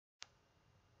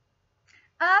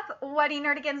Up, Whatty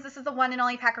Nerdigans, this is the one and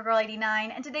only Packer Girl 89,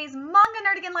 and today's Manga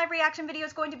Nerdigan live reaction video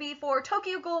is going to be for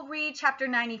Tokyo Ghoul Read Chapter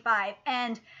 95,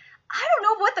 and I don't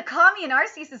know what the Kami and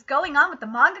Arceus is going on with the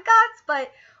manga gods,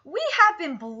 but we have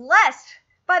been blessed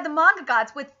by the manga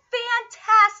gods with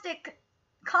fantastic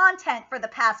content for the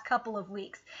past couple of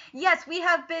weeks. Yes, we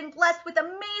have been blessed with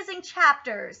amazing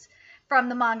chapters from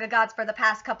the manga gods for the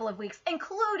past couple of weeks,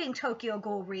 including Tokyo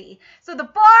Ghoul Read. So the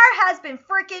bar has been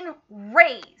freaking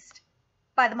raised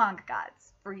by the manga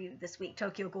gods for you this week,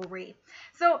 Tokyo Ghoul Read.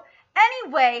 So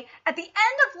anyway, at the end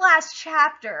of last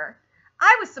chapter,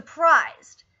 I was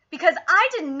surprised because I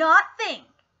did not think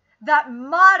that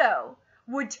Mato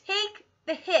would take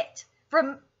the hit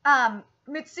from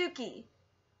Mitsuki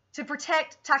to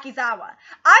protect Takizawa.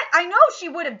 I know she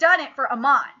would have done it for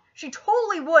Amon. She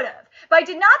totally would have. But I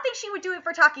did not think she would do it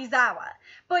for Takizawa.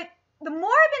 But the more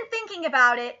I've been thinking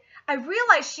about it, I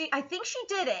realized I think she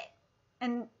did it.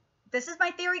 And this is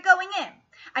my theory going in.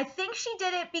 I think she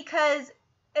did it because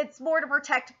it's more to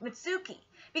protect Mitsuki.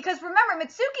 Because remember,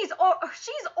 she's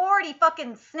already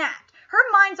fucking snapped. Her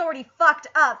mind's already fucked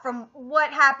up from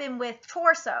what happened with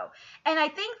Torso. And I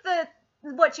think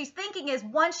what she's thinking is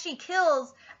once she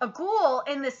kills a ghoul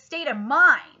in this state of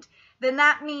mind, then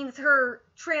that means her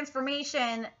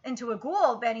transformation into a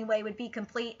ghoul anyway would be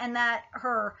complete, and that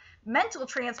her mental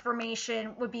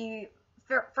transformation would be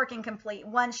freaking complete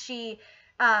once she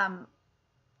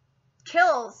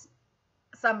kills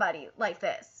somebody like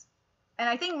this. And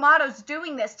I think Mato's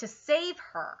doing this to save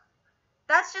her.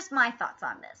 That's just my thoughts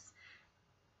on this.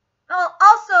 Well,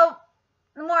 also,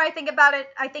 the more I think about it,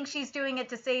 I think she's doing it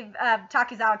to save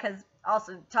Takizawa, because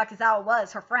also Takizawa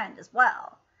was her friend as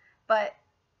well. But,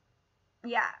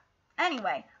 yeah.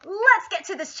 Anyway, let's get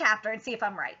to this chapter and see if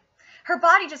I'm right. Her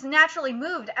body just naturally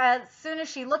moved as soon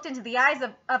as she looked into the eyes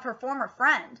of her former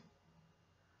friend.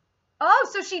 Oh,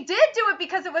 so she did do it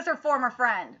because it was her former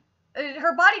friend.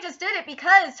 Her body just did it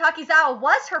because Takizawa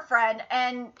was her friend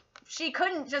and she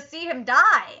couldn't just see him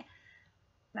die.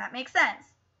 That makes sense.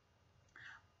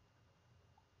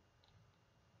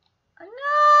 No,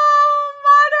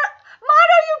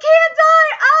 Mato, you can't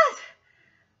die!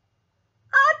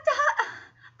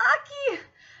 Aki,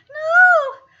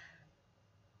 no!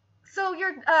 So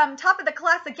you're top of the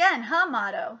class again, huh,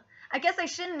 Mato? I guess I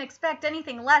shouldn't expect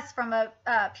anything less from a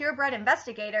purebred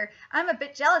investigator. I'm a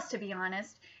bit jealous, to be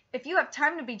honest. If you have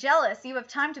time to be jealous, you have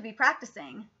time to be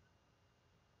practicing.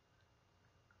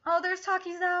 Oh, there's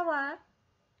Takizawa.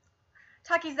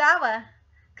 Takizawa,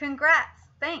 congrats.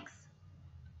 Thanks.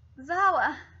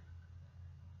 Zawa.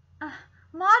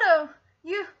 Mato,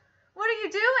 what are you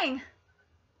doing?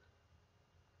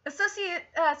 Associate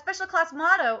Special Class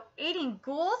Mato, aiding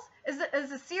ghouls is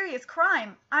a serious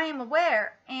crime. I am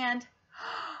aware, and...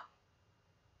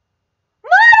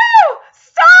 Mato!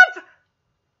 Stop!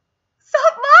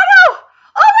 Stop, Mato!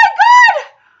 Oh my god!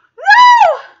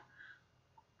 No!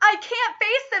 I can't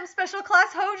face them, Special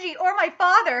Class Hoji, or my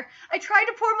father. I tried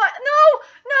to pour my... No,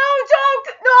 don't!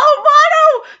 No,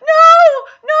 Mato! No!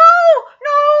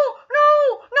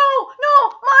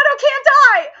 Mato can't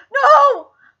die! No!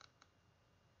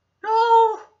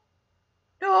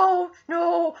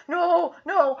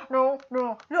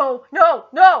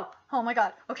 No! Oh my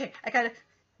god. Okay, I gotta...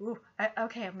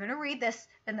 okay, I'm gonna read this,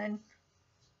 and then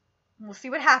we'll see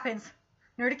what happens.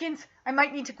 Nerdigans, I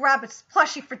might need to grab a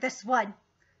plushie for this one.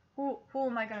 Who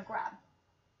am I gonna grab?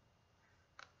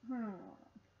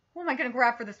 Who am I gonna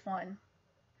grab for this one?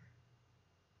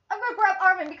 I'm gonna grab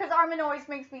Armin, because Armin always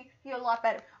makes me feel a lot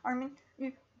better. Armin,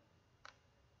 you...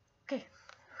 Okay.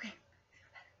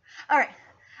 Alright.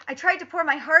 I tried to pour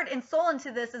my heart and soul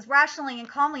into this as rationally and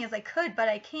calmly as I could, but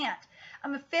I can't.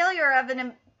 I'm a failure of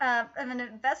an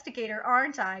investigator,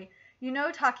 aren't I? You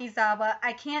know, Takizawa,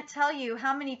 I can't tell you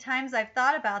how many times I've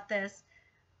thought about this.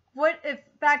 What if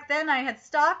back then I had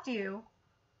stopped you?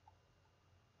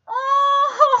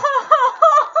 Oh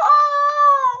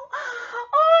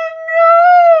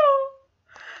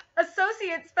no!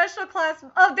 Associate Special Class...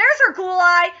 Oh, there's her ghoul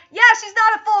eye! Yeah, she's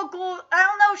not a full ghoul... I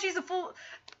don't know if she's a full...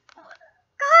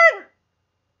 God!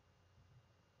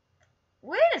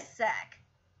 Wait a sec.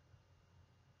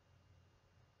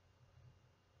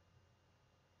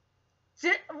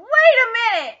 Wait a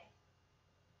minute!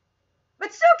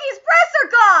 Mitsuki's breasts are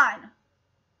gone!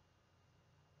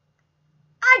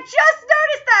 I just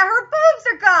noticed that! Her boobs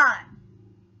are gone!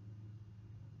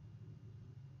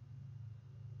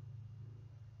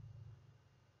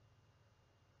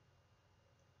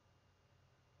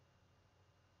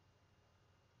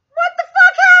 What the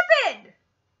fuck happened?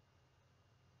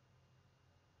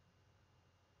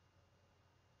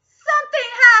 Something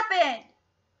happened!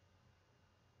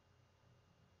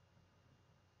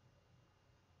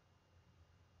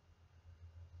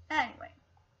 Anyway.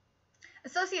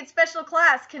 Associate Special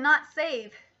Class cannot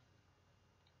save.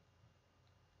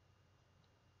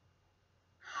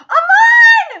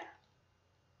 Amon!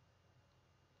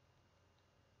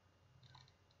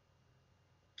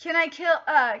 Can I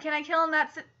kill in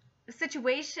that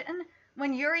situation?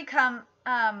 When Yuri come,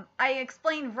 I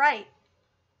explained right.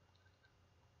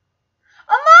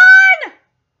 Amon!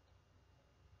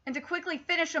 And to quickly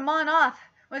finish Amon off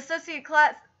with Associate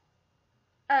Class,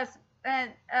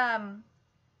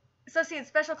 Associate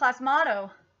Special Class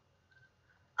motto.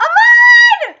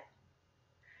 Amon!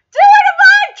 Do it,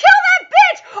 Amon! Kill that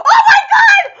bitch! Oh my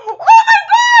god! Oh my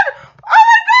god! Oh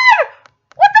my god!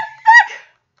 What the fuck?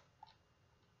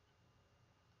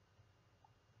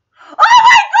 Oh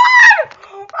my god!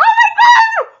 Oh my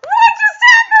god! What just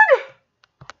happened?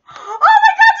 Oh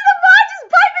my god, did Amon just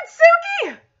bite Mitsuki?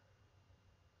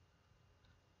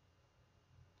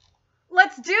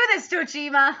 Let's do this,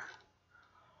 Dojima.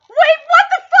 Wait, what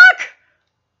the fuck?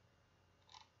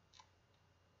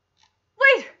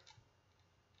 Wait.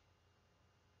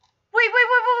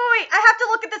 Wait. I have to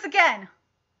look at this again.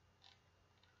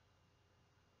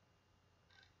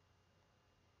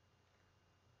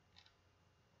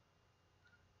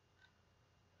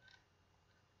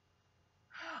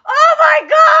 Oh my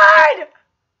god!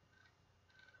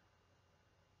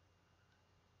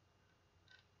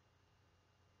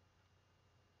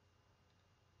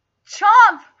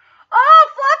 Chomp! Oh,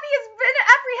 Floppy has been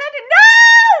apprehended. No!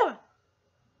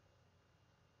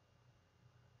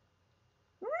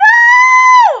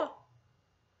 No!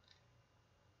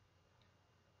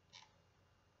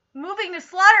 Moving to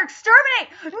slaughter, exterminate!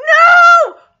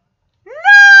 No!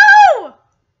 No!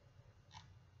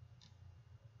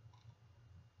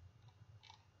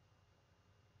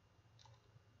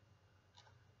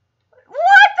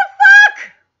 What the fuck?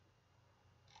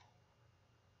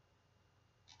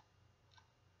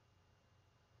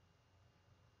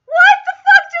 What the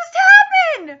fuck just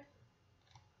happened?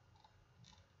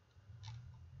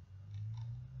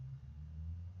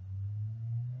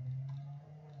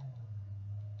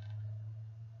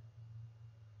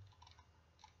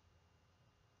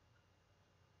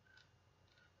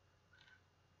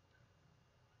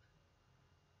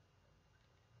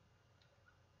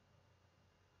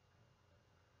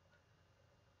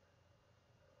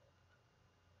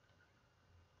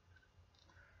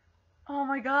 Oh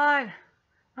my god.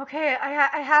 Okay,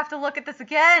 I have to look at this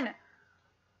again.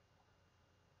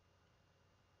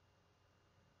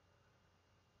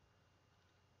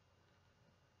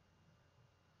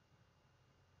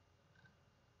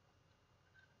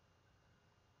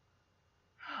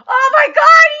 Oh my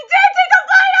god, he did take a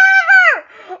bite out of her!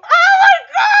 Oh my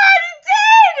god, he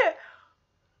did!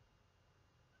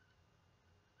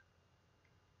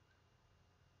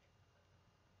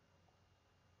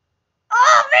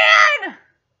 Oh man!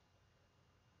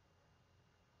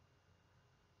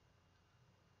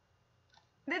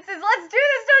 Let's do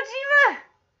this, Dojima!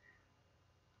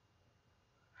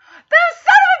 Those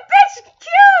son of a bitch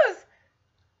cues!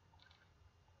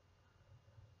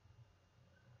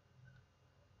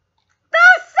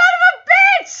 Those son of a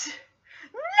bitch!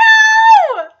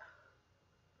 No!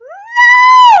 No!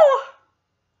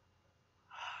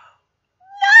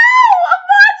 No!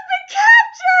 Amon's been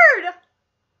captured!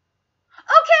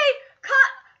 Okay,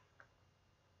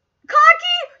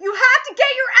 Conky, you have to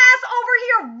get your ass over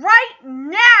here right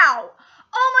now!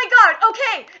 Oh my god,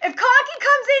 okay, if Conky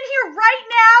comes in here right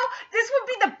now, this would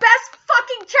be the best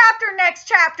fucking chapter next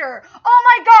chapter! Oh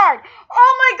my god!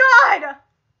 Oh my god!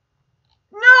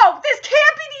 No! This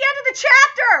can't be the end of the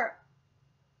chapter!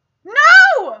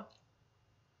 No!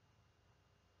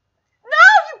 No,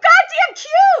 you goddamn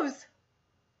cues!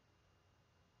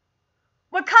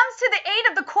 What comes to the aid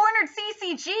of the cornered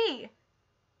CCG?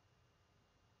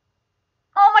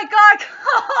 Oh my god!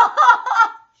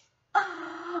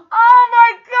 Oh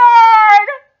my god!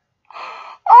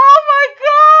 Oh my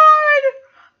god!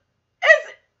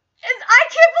 I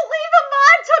can't believe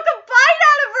Amon took a bite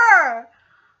out of her!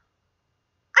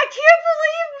 I can't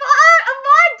believe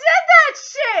Amon did that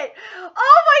shit!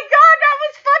 Oh my god, that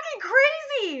was fucking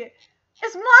crazy!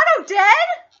 Is Mono dead?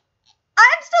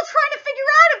 I'm still trying to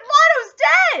figure out if Mono's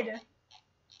dead!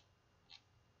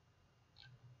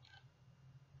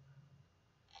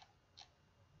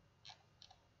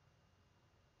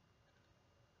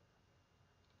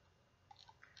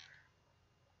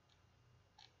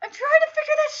 I'm trying to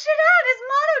figure that shit out. Is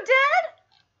Mono dead?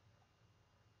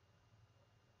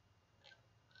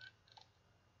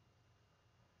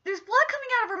 There's blood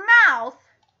coming out of her mouth.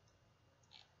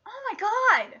 Oh my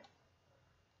god.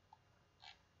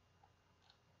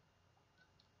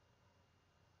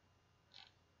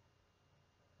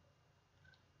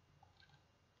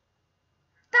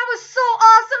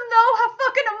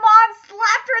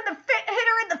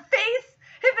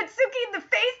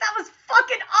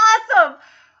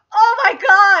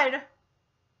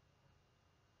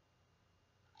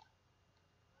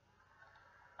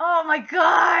 my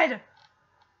god!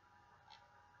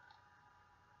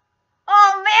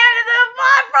 Oh man, and the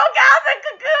bot broke out the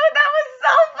cocoon! That was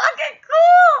so fucking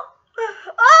cool!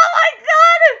 Oh my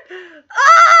god!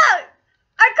 Ah!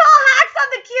 I call hacks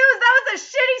on the cues! That was a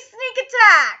shitty sneak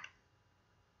attack!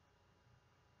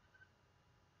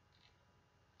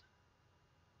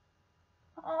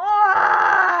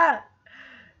 Oh,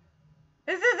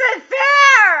 this isn't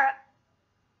fair!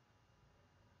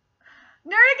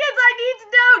 Nerdigans, I need to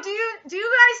know, do you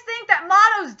guys think that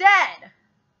Motto's dead?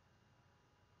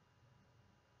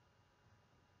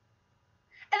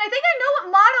 And I think I know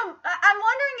what Motto, I'm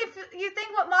wondering if you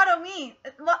think what Motto means.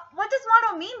 What does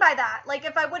Motto mean by that? Like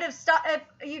if I would have stopped,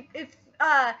 if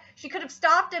she could have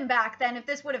stopped him back then, if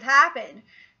this would have happened.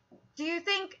 Do you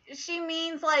think she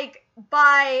means like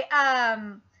by,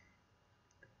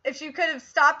 if she could have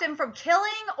stopped him from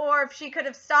killing, or if she could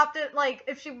have stopped it, like,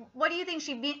 what do you think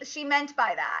she meant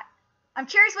by that? I'm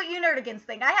curious what you Nerdigans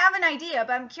think. I have an idea,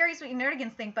 but I'm curious what you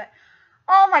Nerdigans think, but,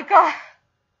 oh my god.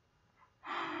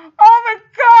 Oh my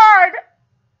god!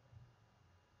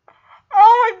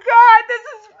 Oh my god,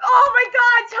 oh my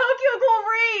god, Tokyo Ghoul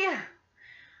Re!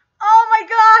 Oh my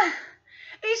god!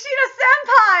 Ishida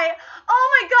Senpai! Oh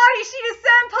my god, Ishida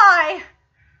Senpai!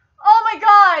 Oh my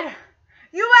god!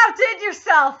 You outdid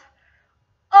yourself!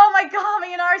 Oh my god,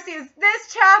 me and Arceus,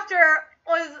 this chapter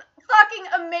was fucking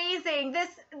amazing.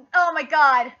 Oh my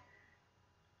god.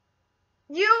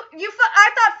 I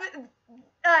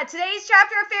thought today's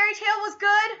chapter of Fairy Tail was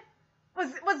good.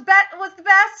 Was the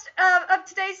best of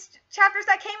today's chapters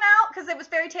that came out, because it was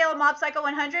Fairy Tail and Mob Psycho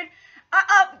 100.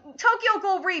 Tokyo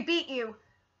Ghoul Re beat you.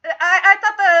 I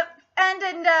thought the end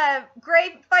and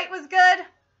Gray fight was good.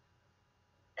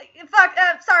 Fuck,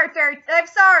 I'm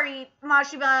sorry,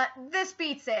 Mashima. This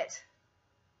beats it.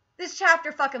 This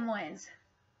chapter fucking wins.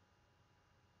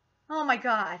 Oh my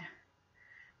god.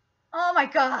 Oh my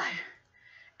god.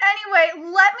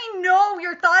 Anyway, let me know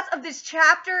your thoughts of this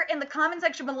chapter in the comment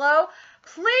section below.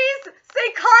 Please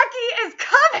say Kanki is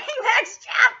coming next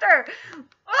chapter.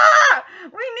 Ah, we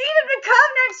need him to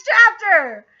come next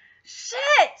chapter.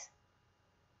 Shit.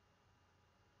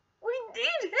 We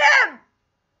need him.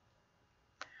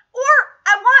 Or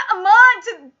I want Amon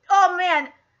to, oh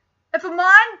man, if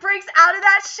Amon breaks out of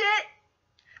that shit,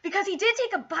 because he did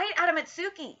take a bite out of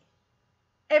Mitsuki.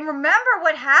 And remember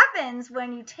what happens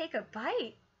when you take a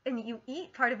bite and you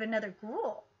eat part of another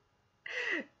ghoul.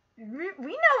 We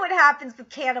know what happens with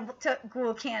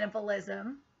ghoul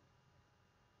cannibalism.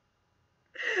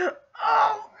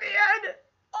 Oh man.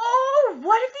 Oh,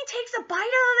 what if he takes a bite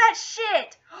out of that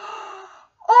shit?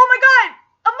 Oh my god,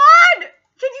 Amon!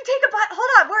 Can you take a bite?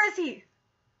 Hold on, where is he?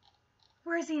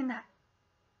 Where is he in that?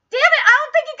 Damn it, I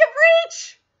don't think he can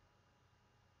reach!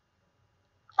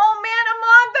 Oh man,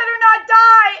 Amon better not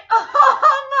die! Oh,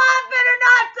 Amon better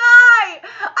not die!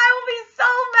 I will be so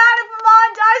mad if Amon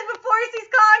dies before he sees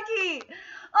Kanki!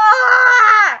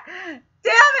 Ah!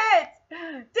 Damn it!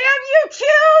 Damn you,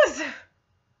 Q's!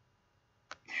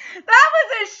 That was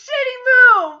a shitty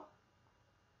move!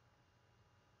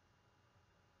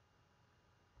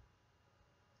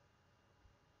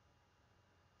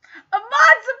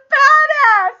 Amon's a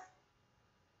badass!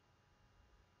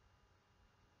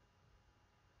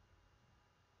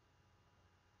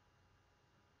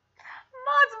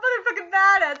 Amon's a motherfucking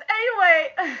badass. Anyway.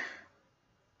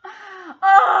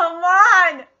 Oh,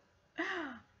 Amon!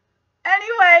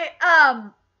 Anyway,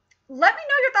 let me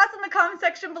know your thoughts in the comment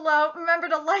section below. Remember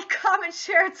to like, comment,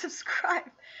 share, and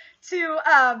subscribe to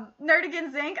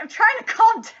Nerdigans Inc. I'm trying to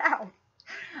calm down.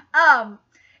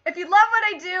 If you love what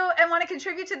I do and want to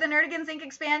contribute to the Nerdigans Inc.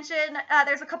 expansion,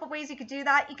 there's a couple ways you could do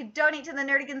that. You could donate to the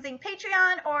Nerdigans Inc.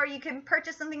 Patreon, or you can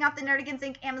purchase something off the Nerdigans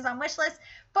Inc. Amazon wishlist.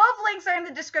 Both links are in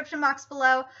the description box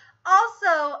below.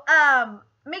 Also,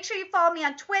 make sure you follow me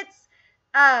on Twitch.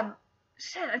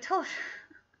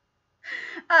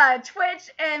 Twitch,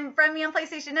 and friend me on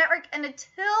PlayStation Network, and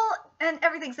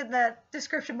everything's in the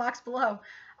description box below.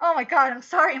 Oh my god, I'm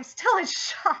sorry, I'm still in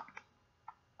shock.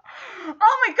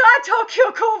 Oh my god,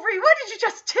 Tokyo Ghoul Re, what did you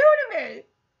just do to me?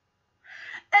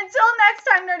 Until next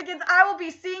time, Nerdigans, I will be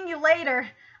seeing you later.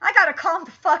 I gotta calm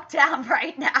the fuck down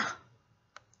right now.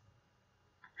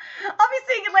 I'll be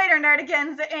seeing you later,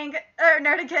 Nerdigans.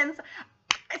 Nerdigans.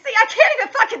 See, I can't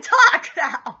even fucking talk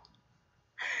now.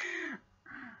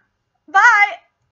 Bye.